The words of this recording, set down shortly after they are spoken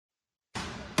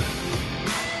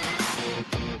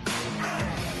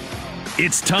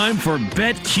It's time for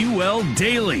BetQL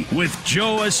Daily with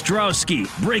Joe Ostrowski,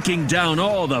 breaking down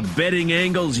all the betting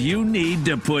angles you need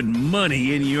to put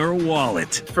money in your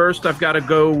wallet. First, I've got to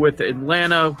go with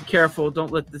Atlanta. Careful, don't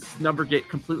let this number get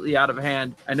completely out of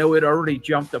hand. I know it already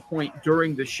jumped a point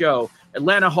during the show.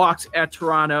 Atlanta Hawks at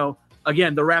Toronto.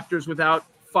 Again, the Raptors without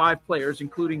 5 players,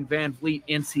 including Van Vliet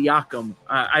and Siakam.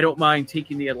 I don't mind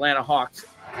taking the Atlanta Hawks.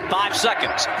 5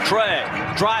 seconds. Trey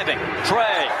driving.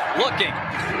 Trey looking.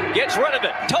 Gets rid of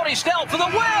it. Tony Snell for the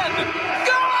win.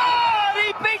 Good!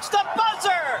 He beats the buzzer.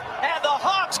 And the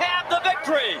Hawks have the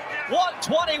victory.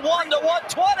 121 to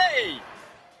 120.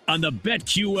 On the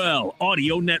BetQL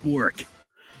Audio Network.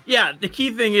 Yeah, the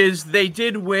key thing is they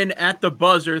did win at the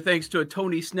buzzer thanks to a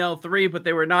Tony Snell 3, but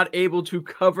they were not able to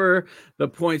cover the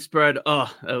point spread.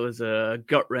 Oh, that was a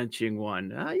gut-wrenching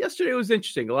one. Yesterday was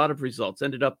interesting. A lot of results.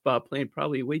 Ended up playing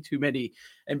probably way too many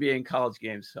NBA and college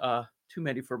games. Too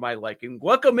many for my liking.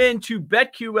 Welcome into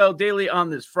BetQL Daily on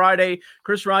this Friday.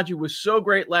 Chris Ranji was so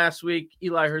great last week.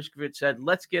 Eli Hershkovich said,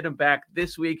 let's get him back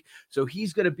this week. So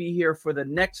he's going to be here for the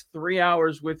next 3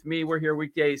 hours with me. We're here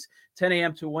weekdays, 10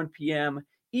 a.m. to 1 p.m.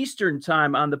 Eastern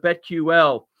time on the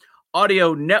BetQL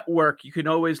Audio Network. You can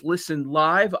always listen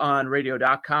live on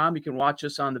radio.com. You can watch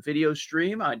us on the video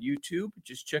stream on YouTube.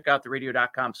 Just check out the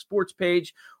radio.com sports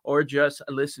page or just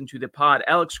listen to the pod.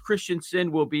 Alex Christensen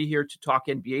will be here to talk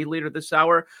NBA later this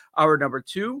hour. Hour number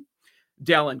 2.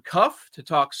 Dallin Cuff to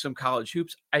talk some college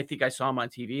hoops. I think I saw him on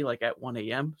TV like at 1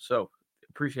 a.m. So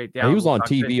appreciate that. He was on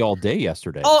TV all day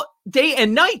yesterday. All day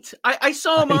and night. I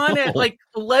saw him on at like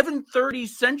 11:30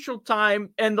 Central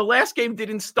Time, and the last game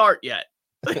didn't start yet.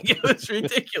 Like, it was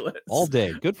ridiculous. All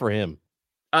day. Good for him.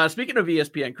 Speaking of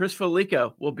ESPN, Chris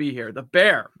Felica will be here. The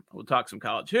Bear. We'll talk some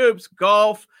college hoops,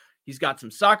 golf. He's got some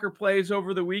soccer plays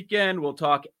over the weekend. We'll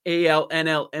talk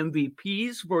ALNL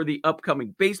MVPs for the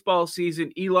upcoming baseball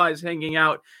season. Eli's hanging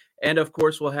out. And, of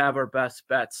course, we'll have our best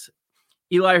bets.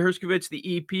 Eli Hershkovich,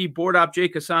 the EP, board op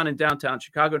Jake Hassan in downtown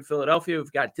Chicago and Philadelphia.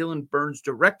 We've got Dylan Burns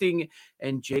directing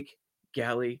and Jake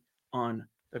Galley on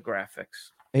the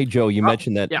graphics. Hey, Joe, you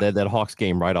mentioned that Hawks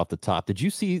game right off the top. Did you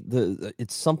see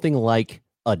it's something like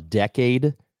a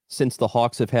decade since the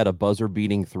Hawks have had a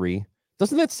buzzer-beating 3?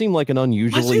 Doesn't that seem like an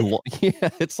unusually long? Yeah,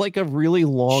 it's like a really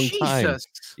long time.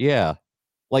 Yeah.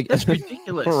 Like, that's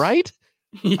ridiculous. Right?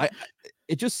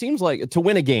 It just seems like to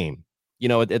win a game. You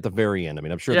know, at the very end. I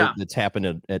mean, I'm sure that it's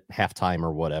happened at halftime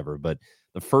or whatever, but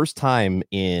the first time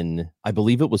in, I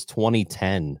believe it was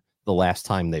 2010, the last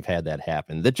time they've had that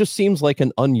happen. That just seems like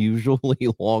an unusually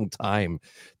long time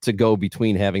to go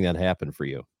between having that happen for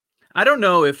you. I don't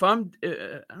know if I don't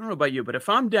know about you, but if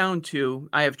I'm down 2,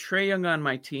 I have Trae Young on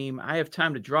my team. I have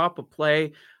time to drop a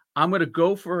play. I'm going to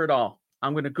go for it all.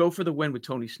 I'm going to go for the win with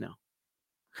Tony Snell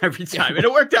every time. And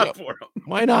it worked out for him.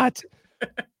 Why not?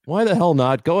 Why the hell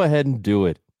not? Go ahead and do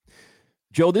it.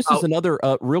 Joe, this is another,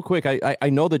 real quick, I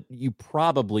know that you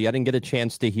probably, I didn't get a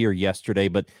chance to hear yesterday,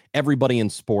 but everybody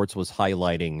in sports was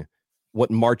highlighting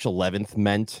what March 11th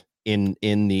meant in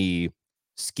the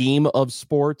scheme of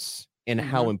sports and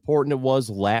how important it was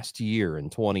last year in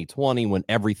 2020 when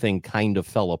everything kind of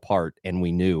fell apart and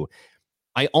we knew.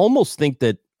 I almost think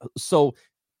that, so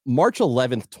March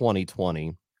 11th,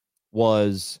 2020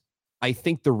 was, I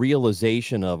think, the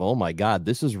realization of, oh my God,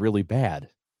 this is really bad.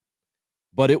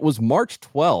 But it was March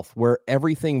 12th where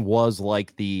everything was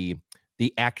like the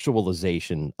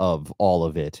actualization of all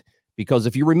of it. Because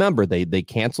if you remember, they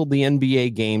canceled the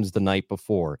NBA games the night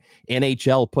before.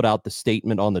 NHL put out the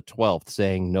statement on the 12th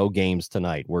saying no games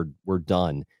tonight. We're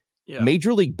done. Yeah.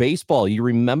 Major League Baseball, you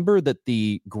remember that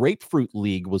the Grapefruit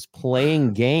League was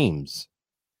playing games.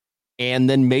 And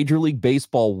then Major League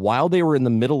Baseball, while they were in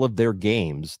the middle of their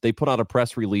games, they put out a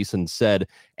press release and said,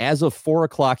 as of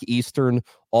 4:00 Eastern,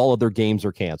 all of their games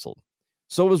are canceled.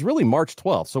 So it was really March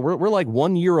 12th. So we're like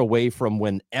 1 year away from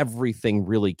when everything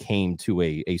really came to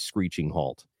a screeching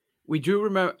halt. We do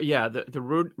remember,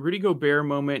 the Rudy Gobert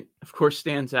moment, of course,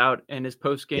 stands out in his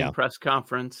post-game press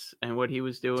conference and what he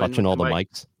was doing. Touching all the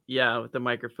mics. Yeah, with the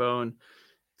microphone.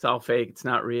 It's all fake. It's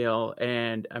not real.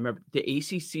 And I remember the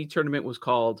ACC tournament was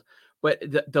called, but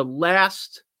the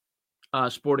last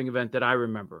sporting event that I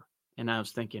remember, and I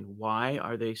was thinking, why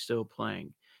are they still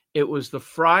playing? It was the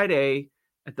Friday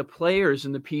at the Players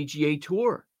in the PGA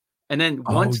Tour. And then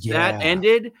once that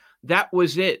ended, that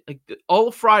was it. Like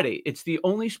all Friday, it's the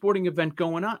only sporting event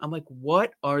going on. I'm like,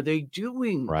 what are they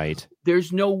doing? Right.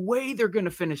 There's no way they're going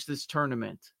to finish this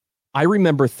tournament. I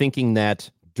remember thinking that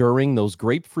during those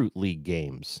Grapefruit League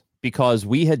games, because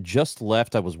we had just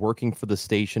left. I was working for the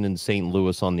station in St.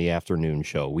 Louis on the afternoon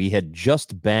show. We had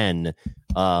just been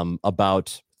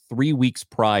about 3 weeks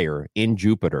prior in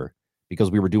Jupiter because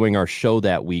we were doing our show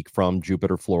that week from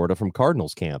Jupiter, Florida, from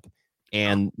Cardinals camp.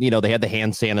 And, they had the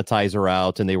hand sanitizer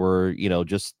out and they were,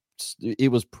 it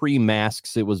was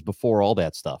pre-masks. It was before all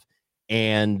that stuff.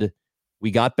 And we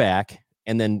got back,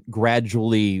 and then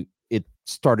gradually it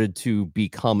started to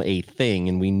become a thing.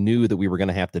 And we knew that we were going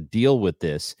to have to deal with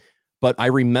this. But I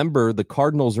remember the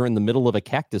Cardinals are in the middle of a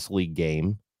Cactus League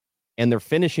game and they're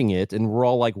finishing it. And we're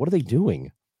all like, what are they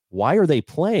doing? Why are they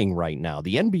playing right now?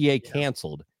 The NBA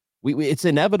canceled. It's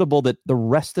inevitable that the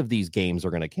rest of these games are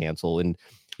going to cancel. And,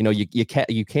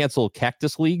 you cancel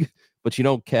Cactus League, but you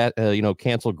don't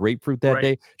cancel Grapefruit that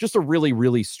day. Just a really,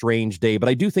 really strange day. But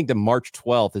I do think that March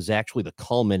 12th is actually the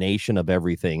culmination of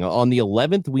everything. On the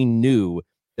 11th, we knew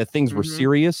that things were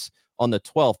serious. On the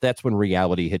 12th, that's when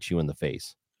reality hits you in the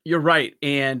face. You're right.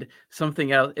 And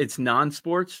something else, it's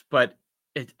non-sports, but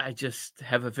I just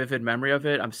have a vivid memory of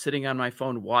it. I'm sitting on my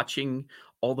phone watching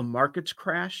all the markets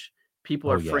crash.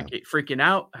 People are freaking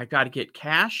out. I got to get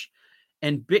cash.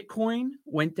 And Bitcoin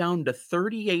went down to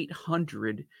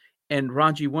 3,800. And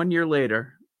Ranji, 1 year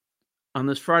later, on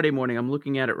this Friday morning, I'm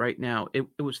looking at it right now. It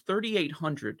was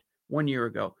 3,800 1 year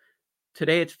ago.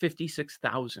 Today, it's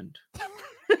 56,000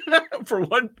 for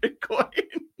one Bitcoin.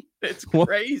 It's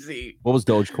crazy. What was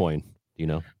Dogecoin? Do you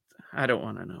know? I don't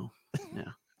want to know.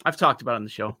 Yeah, I've talked about it on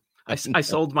the show. I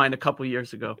sold mine a couple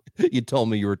years ago. You told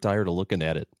me you were tired of looking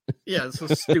at it. Yeah, it's so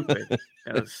stupid.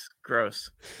 It was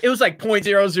gross. It was like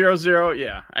 0.000.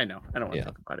 Yeah, I know. I don't want to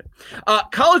talk about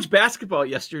it. College basketball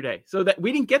yesterday. So that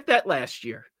we didn't get that last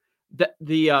year.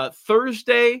 The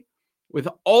Thursday with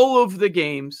all of the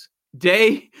games,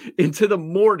 day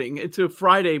into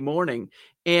Friday morning.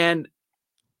 And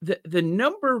the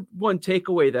number one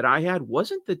takeaway that I had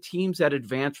wasn't the teams that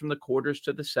advanced from the quarters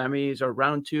to the semis or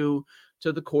round two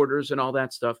to the quarters and all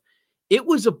that stuff. It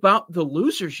was about the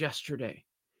losers yesterday,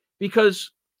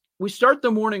 because we start the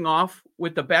morning off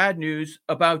with the bad news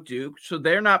about Duke. So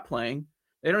they're not playing.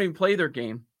 They don't even play their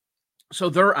game. So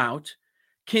they're out.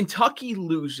 Kentucky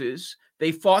loses.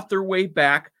 They fought their way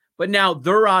back, but now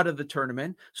they're out of the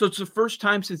tournament. So it's the first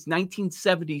time since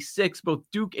 1976, both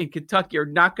Duke and Kentucky are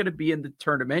not going to be in the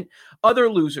tournament. Other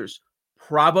losers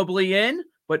probably in,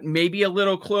 but maybe a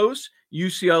little close.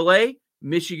 UCLA,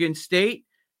 Michigan State,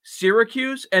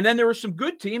 Syracuse. And then there were some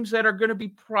good teams that are going to be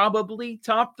probably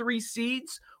top 3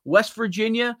 seeds. West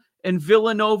Virginia and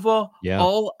Villanova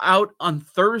all out on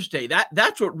Thursday.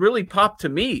 That's what really popped to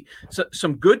me. So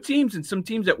some good teams and some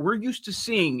teams that we're used to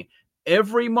seeing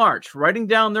every March, writing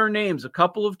down their names a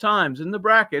couple of times in the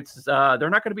brackets. They're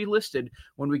not going to be listed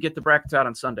when we get the brackets out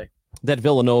on Sunday. That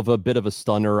Villanova, bit of a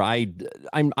stunner.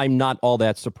 I'm not all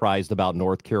that surprised about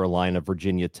North Carolina,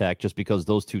 Virginia Tech, just because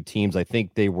those two teams, I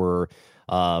think they were,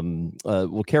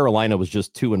 Carolina was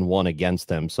just 2-1 against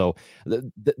them. So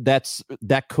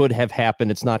that could have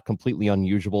happened. It's not completely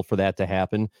unusual for that to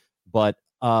happen. But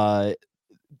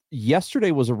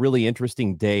yesterday was a really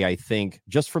interesting day, I think,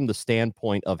 just from the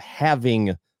standpoint of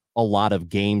having a lot of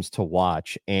games to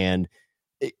watch. And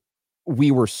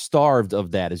we were starved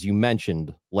of that, as you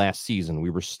mentioned last season. We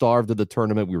were starved of the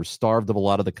tournament. We were starved of a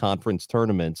lot of the conference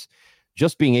tournaments.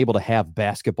 Just being able to have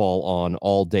basketball on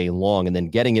all day long and then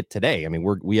getting it today. I mean,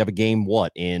 we have a game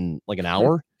in like an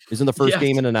hour? Isn't the first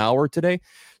game in an hour today?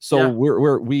 So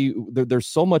there's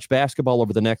so much basketball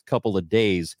over the next couple of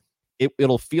days.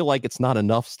 It'll feel like it's not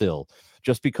enough still,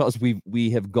 just because we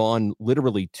have gone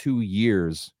literally 2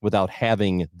 years without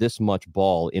having this much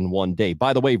ball in one day.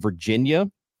 By the way, Virginia,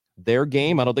 their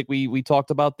game, I don't think we talked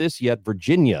about this yet.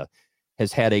 Virginia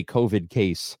has had a COVID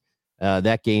case.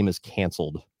 That game is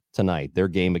canceled tonight. Their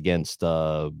game against who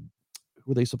are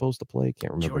they supposed to play?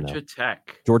 Can't remember now.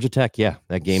 Georgia Tech. Yeah,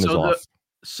 that game is off.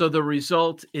 So the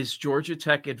result is Georgia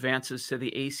Tech advances to the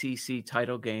ACC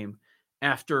title game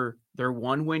after their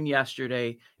one win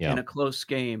yesterday in a close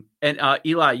game. And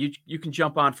Eli, you can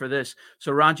jump on for this.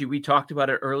 So Ranji, we talked about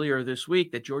it earlier this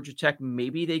week that Georgia Tech,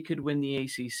 maybe they could win the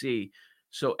ACC.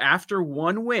 So after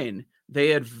one win,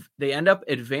 they end up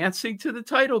advancing to the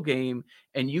title game,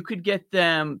 and you could get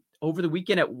them over the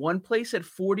weekend at one place at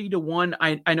 40-1.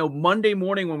 I know Monday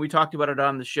morning when we talked about it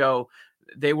on the show,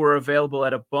 they were available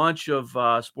at a bunch of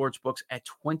sports books at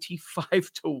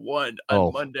 25-1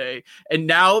 on Monday, and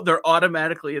now they're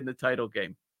automatically in the title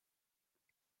game.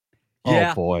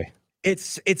 Yeah, oh boy,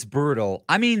 it's brutal.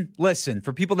 I mean, listen,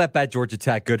 for people that bet Georgia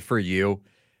Tech, good for you.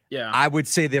 Yeah, I would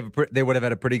say they would have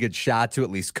had a pretty good shot to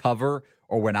at least cover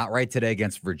or win outright today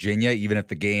against Virginia, even if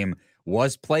the game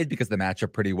was played, because the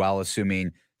matchup pretty well,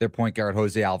 assuming their point guard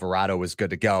Jose Alvarado was good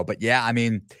to go. But yeah, I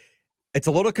mean, it's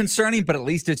a little concerning, but at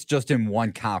least it's just in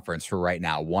one conference for right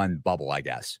now, one bubble, I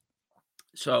guess.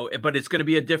 So, but it's going to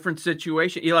be a different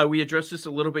situation. Eli, we addressed this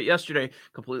a little bit yesterday.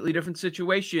 Completely different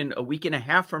situation a week and a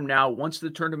half from now. Once the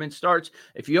tournament starts,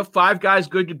 if you have 5 guys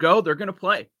good to go, they're going to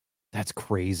play. That's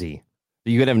crazy.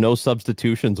 You could have no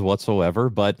substitutions whatsoever.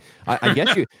 But I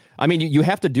guess you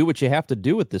have to do what you have to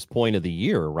do at this point of the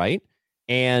year, right?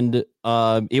 And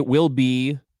it will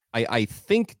be, I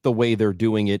think the way they're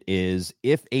doing it is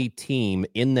if a team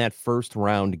in that first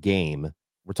round game,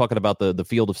 we're talking about the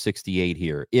field of 68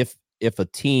 here, if a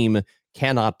team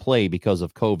cannot play because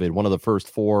of COVID, one of the first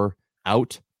 4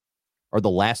 out or the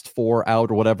last 4 out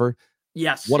or whatever.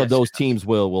 Yes. One of those teams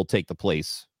will take the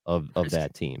place of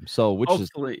that team. So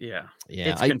hopefully, yeah.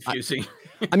 It's confusing.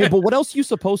 I mean, but what else are you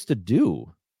supposed to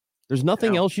do? There's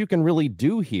nothing else you can really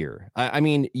do here. I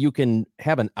mean, you can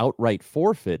have an outright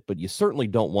forfeit, but you certainly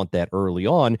don't want that early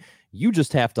on. You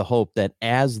just have to hope that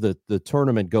as the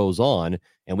tournament goes on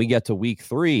and we get to week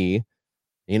 3,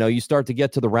 you start to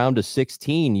get to the round of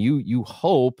 16, you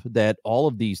hope that all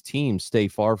of these teams stay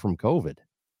far from COVID.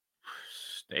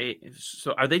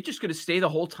 So are they just going to stay the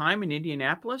whole time in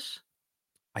Indianapolis?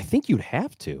 I think you'd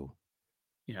have to.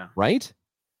 Yeah. Right?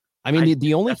 I mean,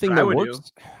 the only thing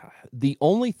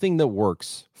that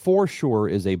works for sure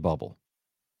is a bubble.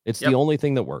 It's the only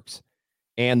thing that works.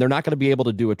 And they're not going to be able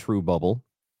to do a true bubble,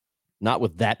 not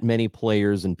with that many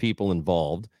players and people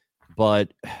involved,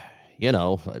 but you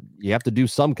have to do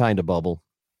some kind of bubble.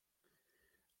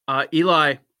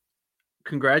 Eli,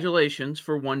 congratulations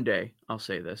for one day. I'll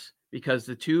say this because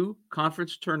the 2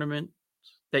 conference tournaments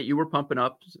that you were pumping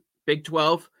up, Big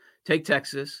 12, take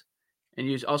Texas, and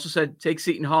you also said take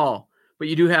Seton Hall. But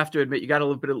you do have to admit you got a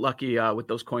little bit of lucky with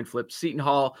those coin flips. Seton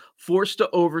Hall forced to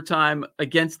overtime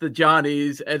against the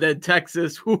Johnnies, and then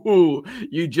Texas,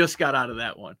 you just got out of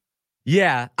that one.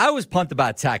 Yeah, I was pumped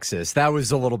about Texas. That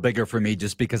was a little bigger for me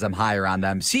just because I'm higher on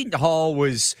them. Seton Hall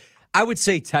was, I would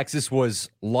say Texas was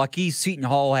lucky. Seton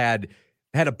Hall had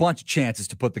a bunch of chances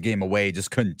to put the game away,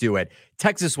 just couldn't do it.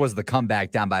 Texas was the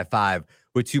comeback down by 5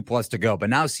 with 2+ to go. But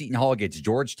now Seton Hall gets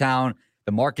Georgetown.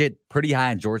 The market pretty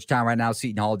high in Georgetown right now.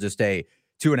 Seton Hall just a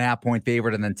 2.5-point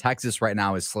favorite. And then Texas right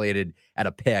now is slated at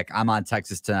a pick. I'm on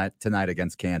Texas tonight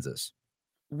against Kansas.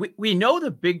 We know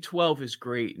the Big 12 is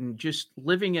great, and just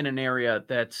living in an area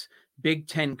that's Big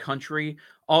 10 country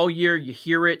all year, you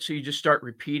hear it, so you just start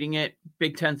repeating it.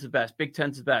 Big 10's the best. Big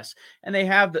 10's the best, and they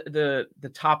have the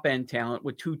top end talent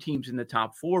with 2 teams in the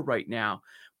top 4 right now.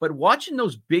 But watching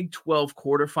those Big 12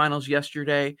 quarterfinals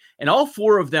yesterday, and all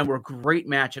 4 of them were great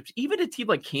matchups. Even a team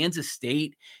like Kansas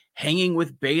State hanging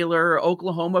with Baylor,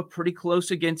 Oklahoma pretty close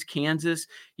against Kansas.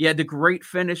 You had the great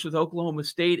finish with Oklahoma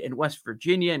State and West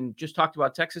Virginia, and just talked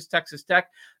about Texas Tech.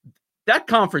 That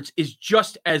conference is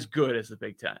just as good as the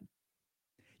Big 10.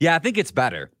 Yeah, I think it's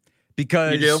better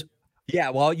because you do? Yeah,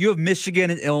 well, you have Michigan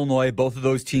and Illinois. Both of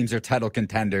those teams are title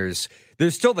contenders.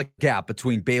 There's still the gap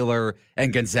between Baylor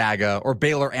and Gonzaga, or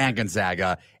Baylor and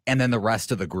Gonzaga, and then the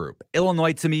rest of the group.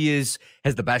 Illinois, to me,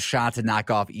 has the best shot to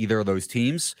knock off either of those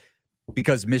teams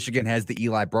because Michigan has the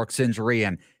Eli Brooks injury,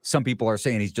 and some people are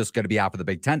saying he's just going to be out for the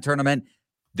Big Ten tournament.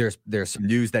 There's some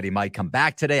news that he might come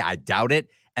back today. I doubt it.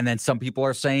 And then some people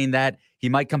are saying that he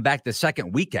might come back the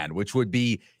second weekend, which would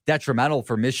be detrimental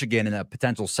for Michigan in a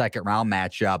potential second round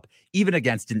matchup, even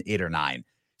against an 8 or 9.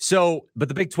 So, but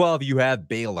the Big 12, you have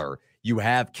Baylor, you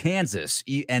have Kansas,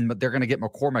 and they're going to get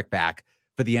McCormick back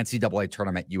for the NCAA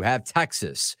tournament. You have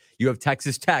Texas, you have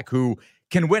Texas Tech, who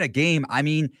can win a game. I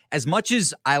mean, as much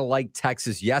as I liked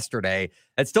Texas yesterday,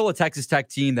 it's still a Texas Tech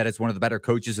team that is one of the better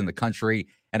coaches in the country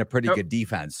and a pretty good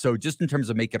defense. So just in terms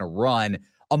of making a run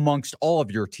amongst all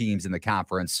of your teams in the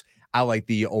conference, I like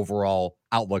the overall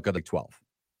outlook of the 12.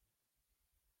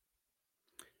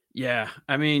 Yeah,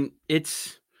 I mean,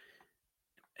 it's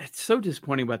so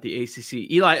disappointing about the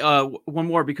ACC. Eli, one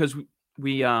more, because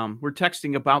we're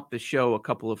texting about the show, a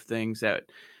couple of things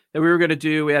that we were going to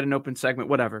do. We had an open segment,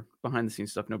 whatever, behind the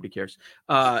scenes stuff. Nobody cares.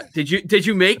 Did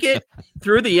you make it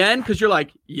through the end? Cause you're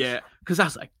like, yeah. Cause I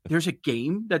was like, there's a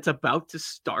game that's about to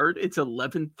start. It's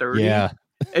 11:30. Yeah.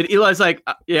 And Eli's like,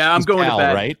 yeah, I'm going to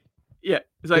bed. Right. Yeah.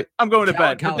 He's like, I'm going to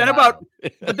bed.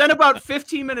 But then about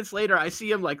 15 minutes later, I see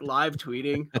him like live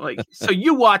tweeting. Like, so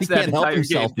you watched that entire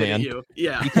game, didn't you?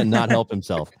 Yeah. He cannot help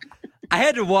himself. I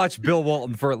had to watch Bill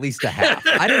Walton for at least a half.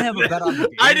 I didn't have a bet on the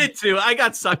game. I did too. I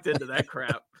got sucked into that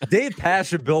crap. Dave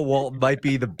Pasch and Bill Walton might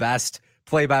be the best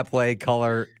play-by-play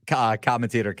color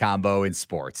commentator combo in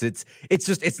sports. It's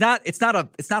not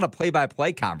a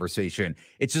play-by-play conversation.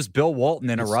 It's just Bill Walton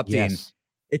interrupting. Yes.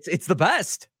 It's the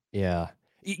best. Yeah.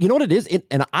 You know what it is?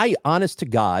 And I, honest to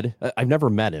God, I've never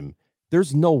met him.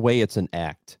 There's no way it's an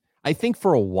act. I think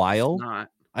for a while,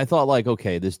 I thought like,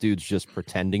 okay, this dude's just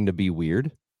pretending to be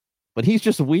weird. but he's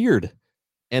just weird.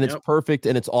 And it's Yep. perfect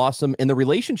and it's awesome. And the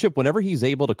relationship, whenever he's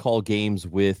able to call games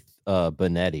with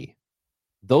Benetti,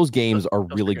 those games are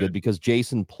Those are really good. good because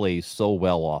Jason plays so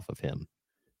well off of him.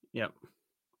 Yep.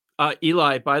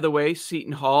 Eli, by the way,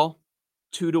 Seton Hall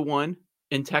 2-1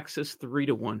 in Texas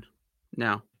 3-1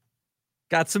 now.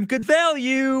 Got some good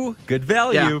value. Good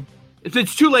value.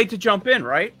 It's too late to jump in,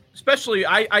 right? Especially,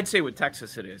 I'd say with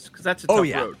Texas it is, because that's a tough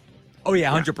road. Oh,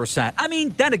 yeah, 100%. I mean,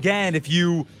 then again, if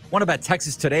you want to bet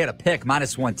Texas today at a pick,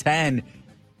 -110,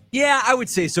 yeah, I would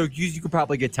say so. You could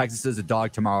probably get Texas as a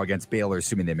dog tomorrow against Baylor,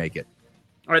 assuming they make it.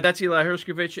 All right, that's Eli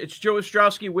Hershkovich. It's Joe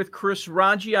Ostrowski with Chris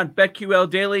Ranji on BetQL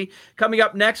Daily. Coming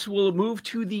up next, we'll move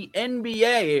to the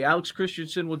NBA. Alex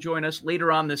Christensen will join us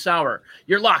later on this hour.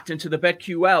 You're locked into the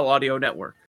BetQL Audio Network.